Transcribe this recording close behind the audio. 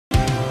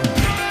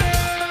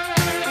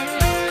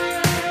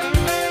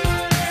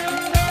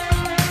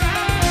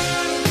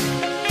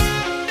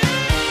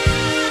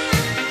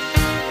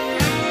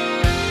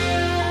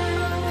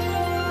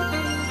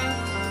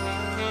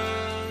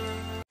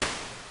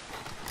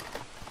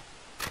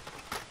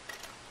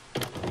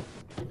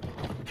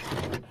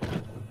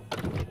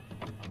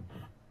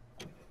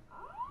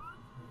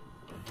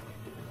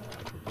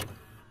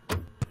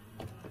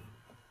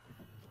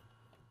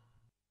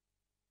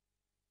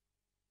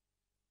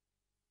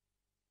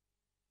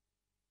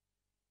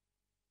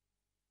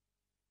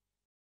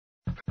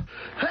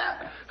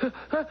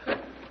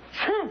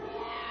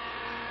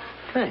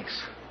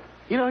Thanks.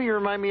 You know who you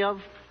remind me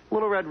of?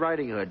 Little Red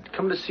Riding Hood.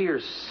 Come to see her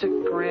sick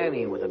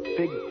granny with a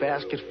big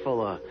basket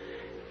full of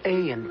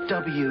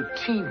A&W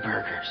Teen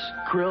Burgers.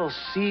 Grill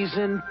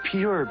seasoned,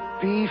 pure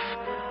beef.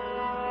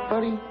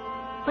 Buddy,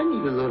 I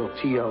need a little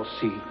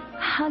TLC.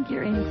 Hug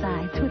your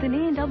insides with an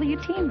A&W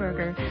Teen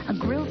Burger, a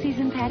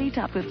grill-seasoned patty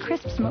topped with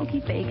crisp, smoky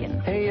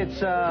bacon. Hey, it's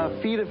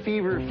feed of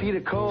fever, feed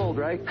of cold,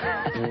 right?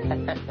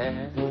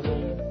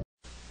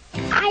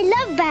 I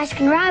love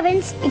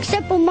Baskin-Robbins,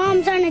 except when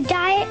Mom's on a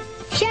diet,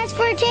 she asks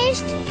for a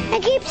taste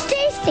and keeps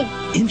tasting.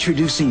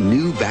 Introducing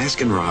new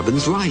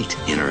Baskin-Robbins Light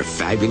in our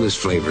fabulous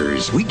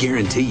flavors. We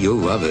guarantee you'll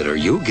love it or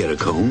you'll get a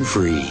cone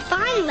free.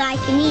 Finally, I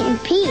can eat in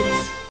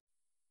peace.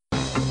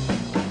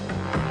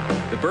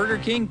 The Burger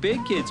King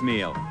Big Kids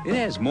Meal. It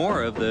has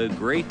more of the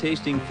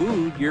great-tasting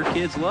food your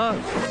kids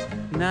love.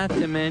 Not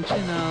to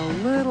mention a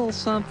little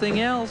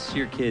something else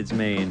your kids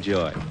may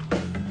enjoy.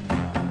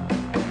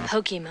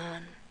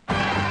 Pokemon.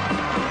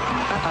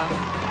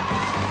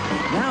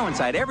 Now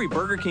inside every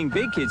Burger King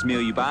Big Kids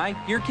meal you buy,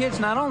 your kids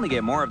not only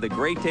get more of the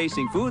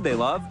great-tasting food they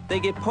love, they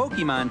get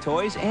Pokemon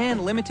toys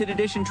and limited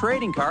edition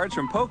trading cards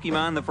from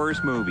Pokemon the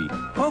first movie.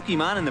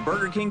 Pokemon in the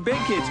Burger King Big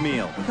Kids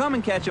meal. Come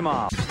and catch them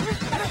all.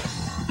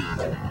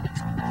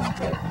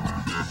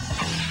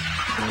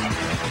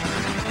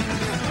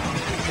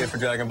 Here for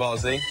Dragon Ball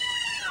Z?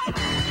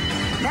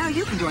 Now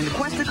you can join the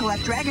quest to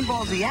collect Dragon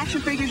Ball Z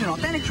action figures and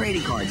authentic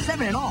trading cards,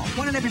 7 in all.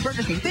 One in every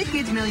Burger King Big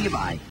Kids meal you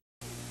buy.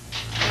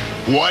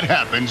 What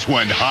happens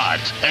when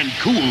hot and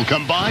cool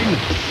combine?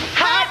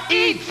 Hot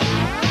eats,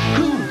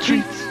 cool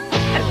treats,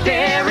 a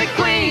Dairy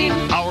Queen.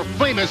 Our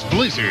famous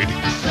Blizzard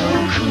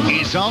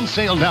is on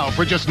sale now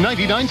for just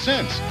 99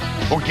 cents.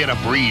 Or get a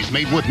Breeze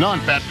made with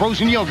non-fat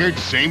frozen yogurt,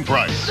 same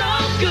price. So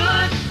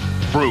good.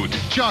 Fruit,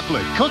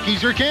 chocolate,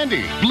 cookies, or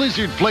candy.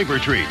 Blizzard flavor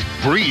treat.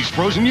 Breeze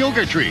frozen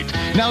yogurt treat.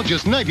 Now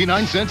just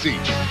 99 cents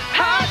each.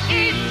 Hot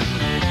eats,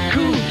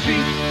 cool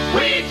treats,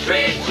 we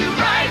treat you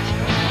right.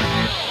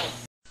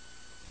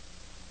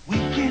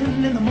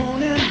 Weekend in the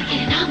morning,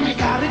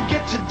 gotta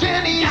get to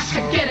Denny's. Got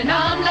to get an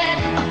omelet,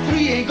 A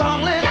 3-egg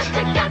omelet. got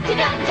to.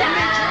 Make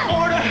your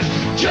order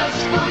just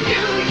for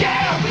you.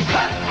 Yeah, we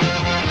cut,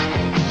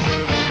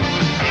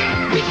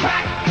 We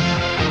crack,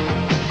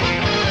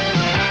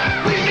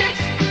 we mix,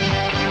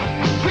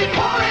 we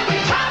pour and we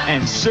top.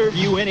 And serve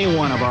you any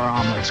one of our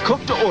omelets,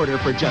 cooked to order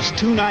for just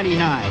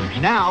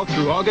 $2.99, now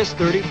through August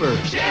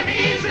 31st.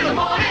 Denny's in the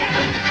morning,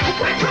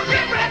 we're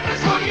cooking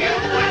breakfast for you.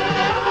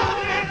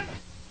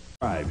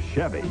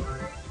 Chevy.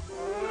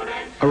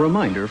 A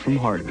reminder from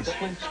Hardee's.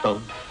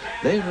 Flintstones.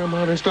 They're a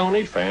modern Stone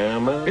Age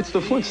family. It's the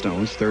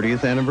Flintstones'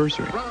 30th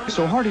anniversary.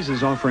 So Hardee's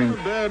is offering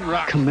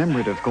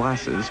commemorative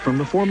glasses from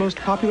the 4 most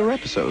popular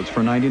episodes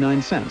for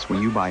 99 cents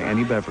when you buy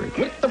any beverage.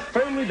 With the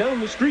family down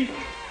the street.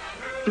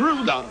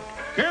 Through the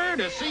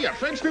courtesy of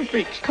Flintstone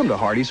Peaks. Come to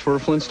Hardee's for a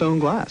Flintstone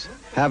glass.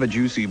 Have a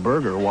juicy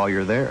burger while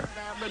you're there.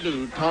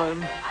 Dabba-doo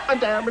time. A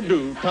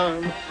dabba-doo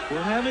time.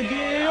 We'll have a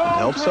gay old And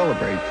help time.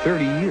 celebrate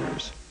 30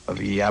 years of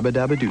Yabba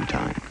Dabba Doo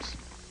times.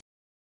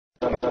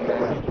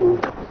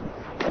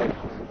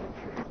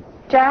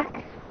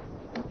 Jack,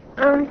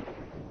 how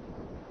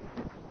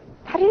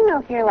do you know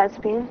if you're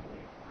lesbian?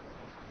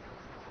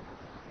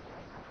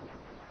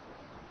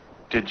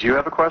 Did you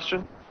have a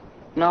question?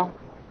 No.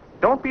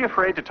 Don't be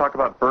afraid to talk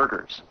about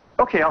burgers.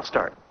 Okay, I'll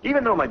start.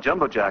 Even though my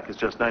Jumbo Jack is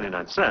just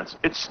 99 cents,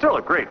 it's still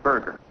a great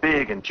burger.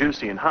 Big and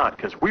juicy and hot,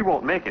 because we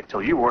won't make it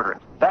till you order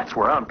it. That's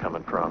where I'm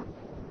coming from.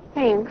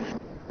 Thanks.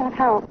 That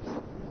helps.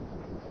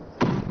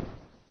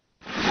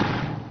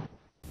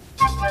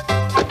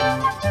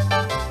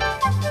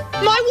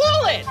 My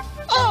wallet!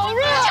 All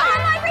right!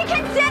 John, I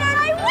reconsidered.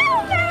 I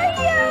will marry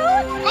you!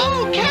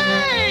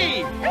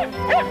 Okay!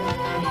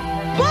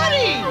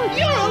 Buddy,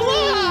 you're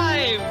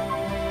alive!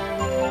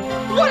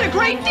 What a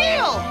great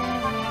deal!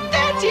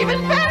 That's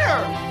even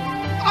better!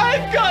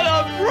 I've got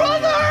a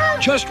brother!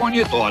 Just when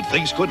you thought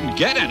things couldn't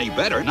get any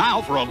better,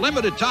 now for a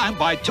limited time,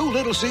 buy 2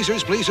 Little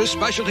Caesars Pleasers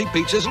specialty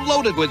pizzas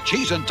loaded with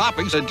cheese and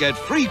toppings and get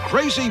free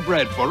crazy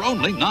bread for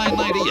only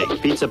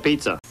 $9.98.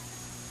 Pizza.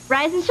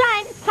 Rise and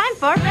shine. It's time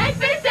for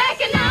Breakfast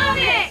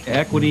Economics.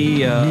 Equity,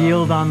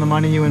 yield on the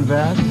money you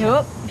invest?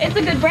 Nope. It's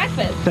a good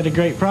breakfast. At a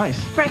great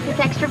price. Breakfast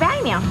extra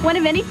value meal. One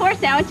of any 4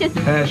 sandwiches.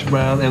 Hash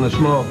brown and a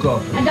small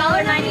coffee.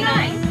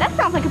 $1.99. That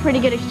sounds like a pretty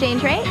good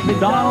exchange rate.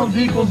 McDonald's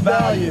equals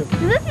value. Does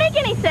this make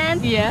any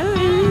sense? Yeah.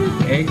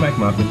 Egg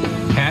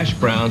McMuffin, hash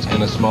browns,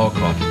 and a small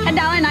coffee.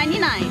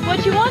 $1.99.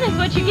 What you want is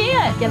what you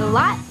get. Get a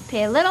lot,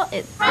 pay a little.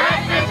 It's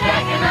Breakfast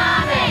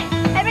Economics.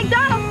 At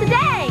McDonald's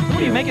today. What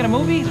are you making a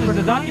movie for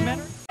the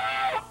documentary?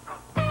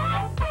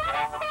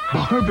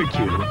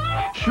 Barbecue?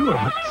 Sure,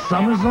 but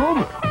summer's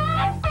over.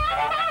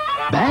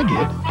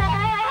 Baggett?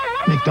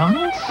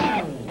 McDonald's?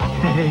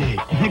 Hey,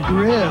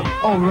 McRib.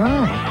 All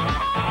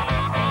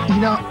right. You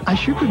know, I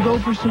sure could go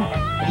for some,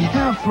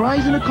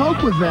 fries and a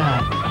Coke with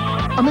that.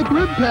 A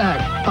McRib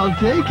pack. I'll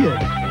take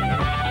it.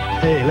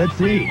 Hey, let's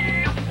eat.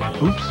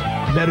 Oops,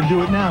 better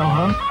do it now,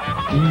 huh?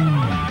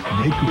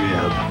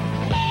 McRib.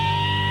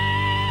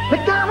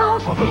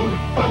 McDonald's? For food,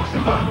 folks,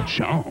 and fun.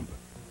 Chomp.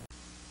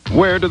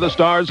 Where do the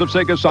stars of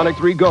Sega Sonic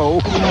 3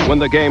 go when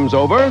the game's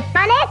over?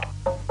 Sonic?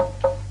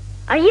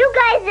 Are you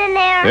guys in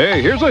there?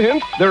 Hey, here's a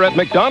hint. They're at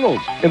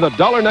McDonald's in the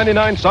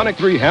 $1.99 Sonic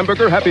 3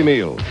 Hamburger Happy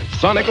Meal.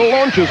 Sonic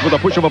launches with a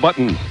push of a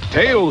button.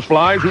 Tails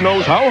flies who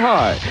knows how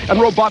high. And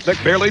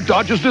Robotnik barely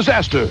dodges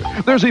disaster.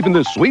 There's even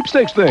this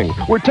sweepstakes thing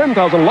where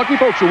 10,000 lucky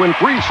folks will win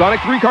free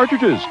Sonic 3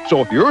 cartridges. So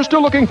if you're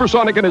still looking for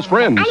Sonic and his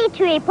friends, I need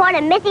to report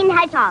a missing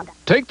hedgehog.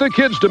 take the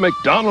kids to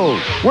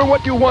McDonald's, where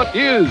what you want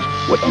is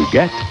what you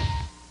get.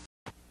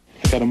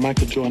 I got a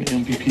Michael Jordan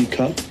MVP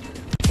cup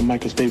and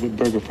Michael's favorite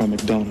burger from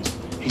McDonald's.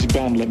 He's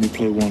bound to let me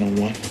play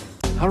one-on-one.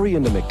 Hurry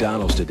into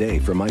McDonald's today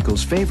for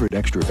Michael's favorite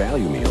extra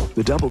value meal,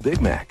 the Double Big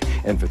Mac.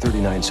 And for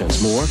 39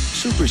 cents more,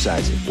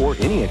 supersize it or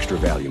any extra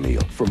value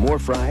meal for more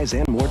fries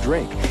and more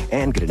drink.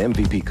 And get an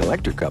MVP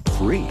collector cup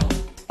free.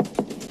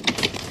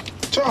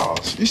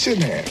 Charles, you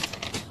sitting there.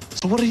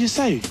 So what do you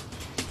say?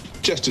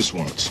 Just this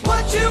once.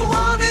 What you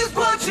want is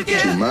what you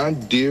get. To my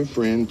dear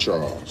friend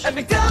Charles. At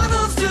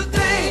McDonald's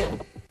today.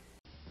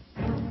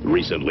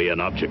 Recently,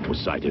 an object was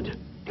sighted.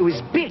 It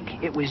was big.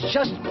 It was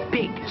just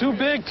big. Too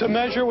big to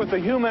measure with the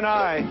human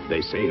eye.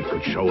 They say it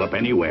could show up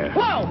anywhere.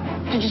 Whoa!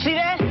 Did you see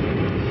that?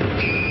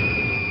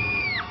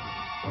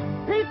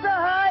 Pizza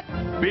Hut!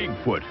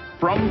 Bigfoot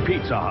from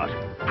Pizza Hut.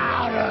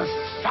 Out of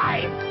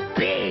sight,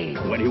 big.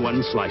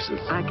 21 slices.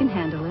 I can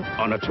handle it.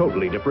 On a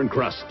totally different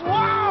crust.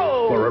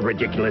 Whoa! For a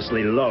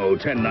ridiculously low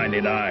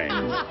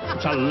 $10.99.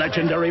 It's a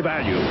legendary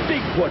value.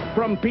 Bigfoot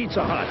from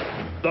Pizza Hut.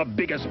 The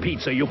biggest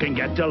pizza you can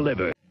get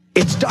delivered.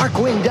 It's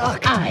Darkwing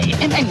Duck. I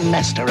am a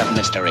master of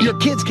mystery. Your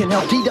kids can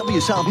help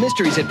DW solve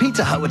mysteries at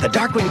Pizza Hut with the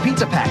Darkwing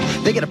Pizza Pack.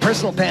 They get a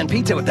personal pan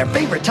pizza with their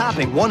favorite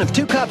topping, 1 of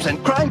 2 cups,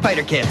 and crime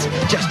fighter kits.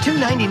 Just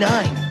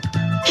 $2.99.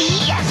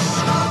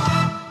 Yes!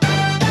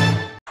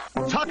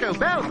 Taco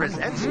Bell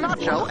presents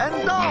Nacho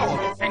and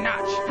Dog. Hey,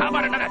 Nach, how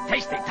about another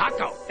tasty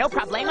taco? No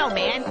problemo,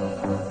 man.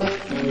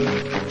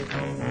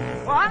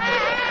 Hold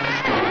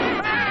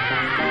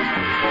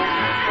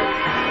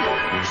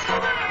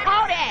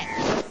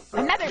it!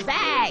 Another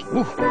bag!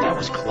 Oof, that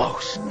was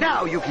close.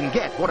 Now you can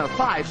get one of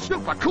 5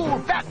 super cool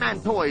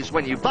Batman toys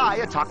when you buy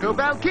a Taco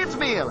Bell Kids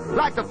meal.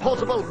 Like the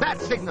portable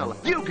Bat Signal.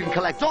 You can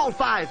collect all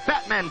 5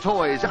 Batman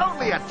toys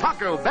only at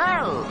Taco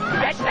Bell.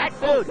 That's that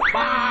food.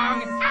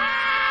 Bong!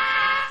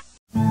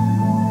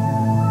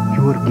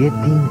 You're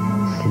getting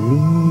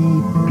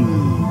sleepy.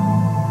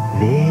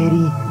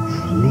 Very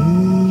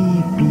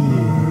sleepy.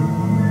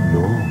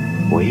 No,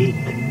 wait.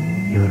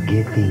 You're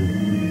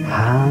getting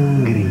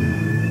hungry.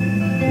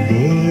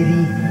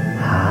 Very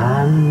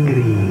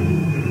hungry.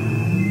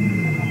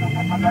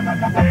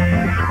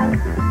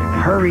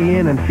 Hurry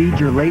in and feed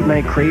your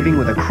late-night craving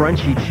with a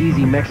crunchy,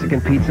 cheesy Mexican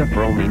pizza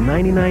for only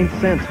 99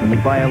 cents when you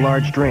buy a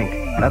large drink.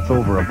 That's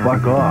over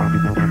 $1 off.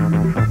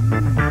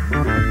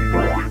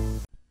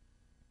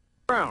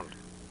 Round.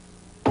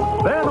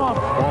 They're not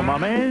for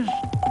mummies.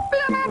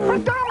 They're not for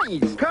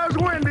dummies. Because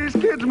Wendy's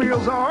kids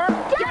meals are...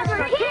 Just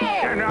for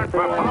kids. They're not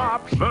for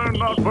pops. They're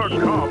not for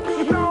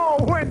cops. No,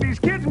 Wendy's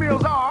kids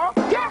meals are...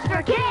 Just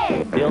for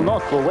kids. They're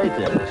not for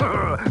waiters.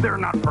 They're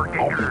not for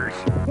eaters.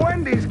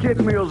 Wendy's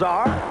kids meals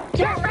are...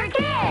 Just for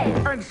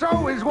kids. And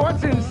so is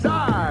what's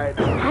inside.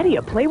 How do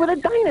you play with a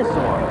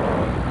dinosaur?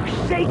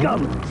 Shake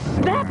them,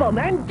 snap them,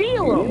 and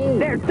deal them.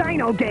 They're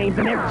dino games,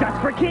 and they're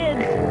just for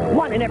kids.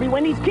 One in every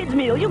Wendy's kids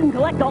meal. You can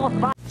collect all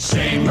 5.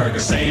 Same burger,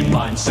 same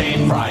bun,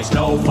 same fries,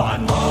 no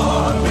fun.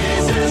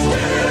 Arby's is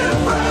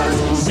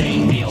different.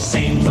 Same meal,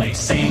 same place,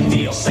 same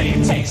deal,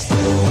 same taste.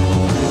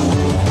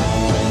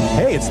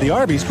 Hey, it's the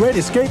Arby's Great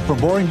Escape for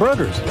Boring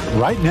Burgers.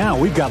 Right now,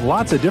 we've got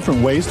lots of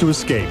different ways to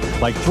escape,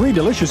 like 3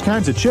 delicious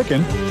kinds of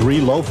chicken,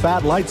 3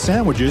 low-fat light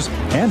sandwiches,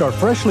 and our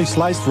freshly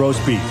sliced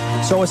roast beef.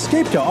 So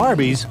escape to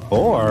Arby's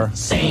or...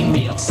 Same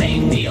meal,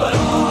 same deal. But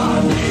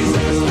Arby's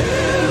is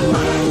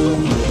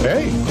different.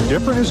 Hey,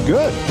 different is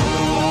good.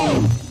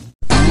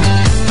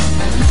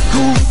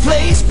 Cool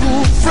place,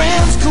 cool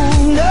friends,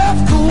 cool love,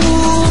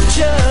 cool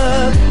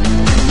Chuck.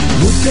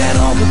 Look at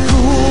all the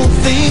cool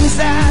things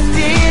I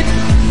did.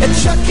 And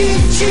Chuck E.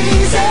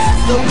 Cheese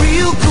is the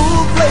real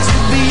cool place to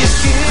be a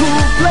kid.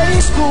 Cool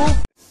place, cool.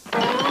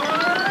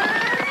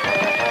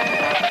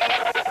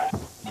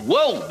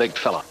 Whoa, big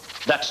fella.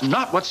 That's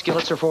not what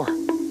skillets are for.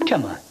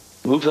 Come on,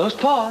 move those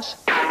paws.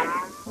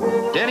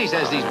 Denny's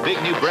has these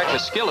big new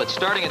breakfast skillets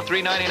starting at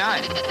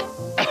 $3.99.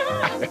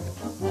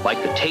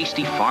 Like the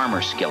tasty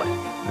farmer skillet,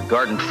 the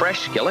garden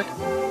fresh skillet,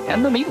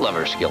 and the meat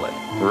lover skillet.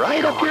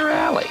 Right up your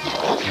alley.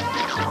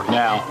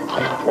 Now,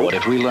 what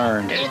have we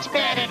learned? It's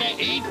better to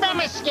eat from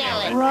a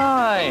skillet.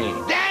 Right.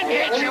 Then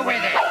hit you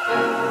with it.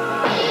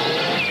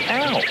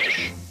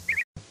 Ouch.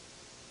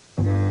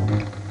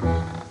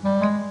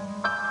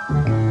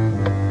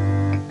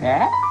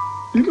 Pat?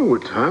 You know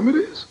what time it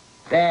is?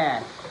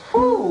 Dad.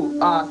 Ooh,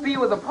 see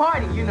you at the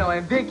party, you know,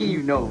 and Vicky,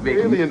 you know,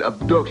 Vicky. Alien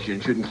abduction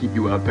shouldn't keep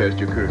you out past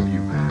your curfew.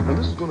 Now,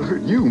 this is going to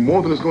hurt you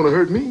more than it's going to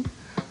hurt me.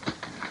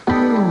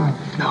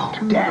 No,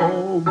 Dad.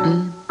 All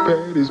beef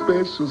patty,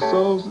 special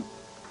sauce.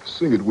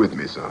 Sing it with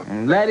me,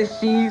 son. Lettuce,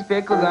 cheese,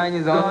 pickles,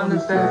 onions on the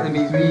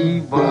sesame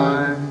seed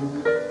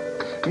bun.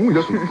 We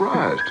got some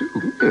fries,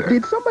 too. Yeah.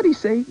 Did somebody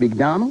say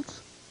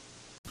McDonald's?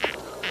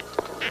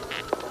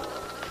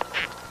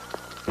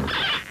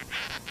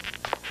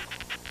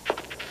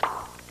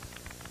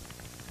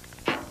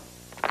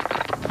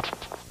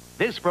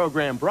 This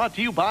program brought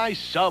to you by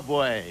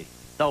Subway,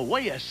 the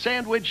way a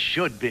sandwich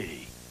should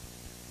be.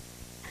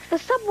 The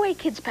Subway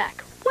Kids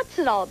Pack. What's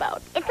it all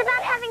about? It's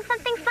about having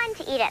something fun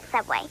to eat at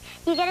Subway.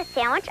 You get a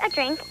sandwich, a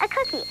drink, a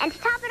cookie, and to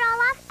top it all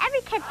off,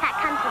 every Kids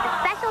Pack comes with a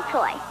special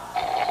toy.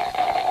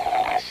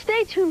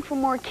 Stay tuned for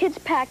more Kids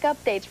Pack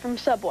updates from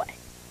Subway.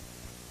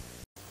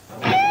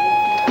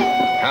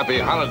 Happy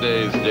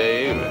holidays,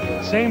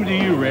 Dave. Same to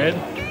you, Red.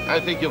 I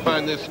think you'll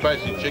find this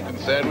spicy chicken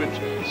sandwich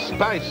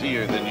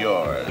spicier than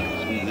yours.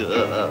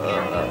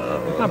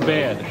 Not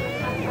bad.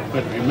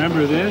 But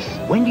remember this?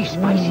 Wendy's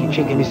spicy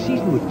chicken is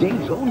seasoned with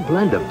Dave's own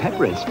blend of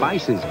pepper and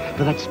spices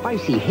for that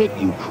spicy hit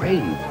you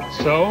crave.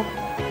 So?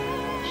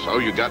 So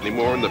you got any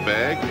more in the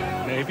bag?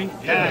 Maybe.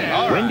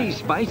 Yeah. Right. Wendy's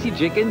spicy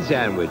chicken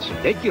sandwich.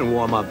 It can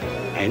warm up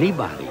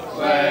anybody.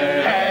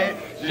 Say hey,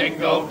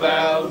 jingle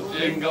bells,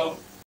 jingle.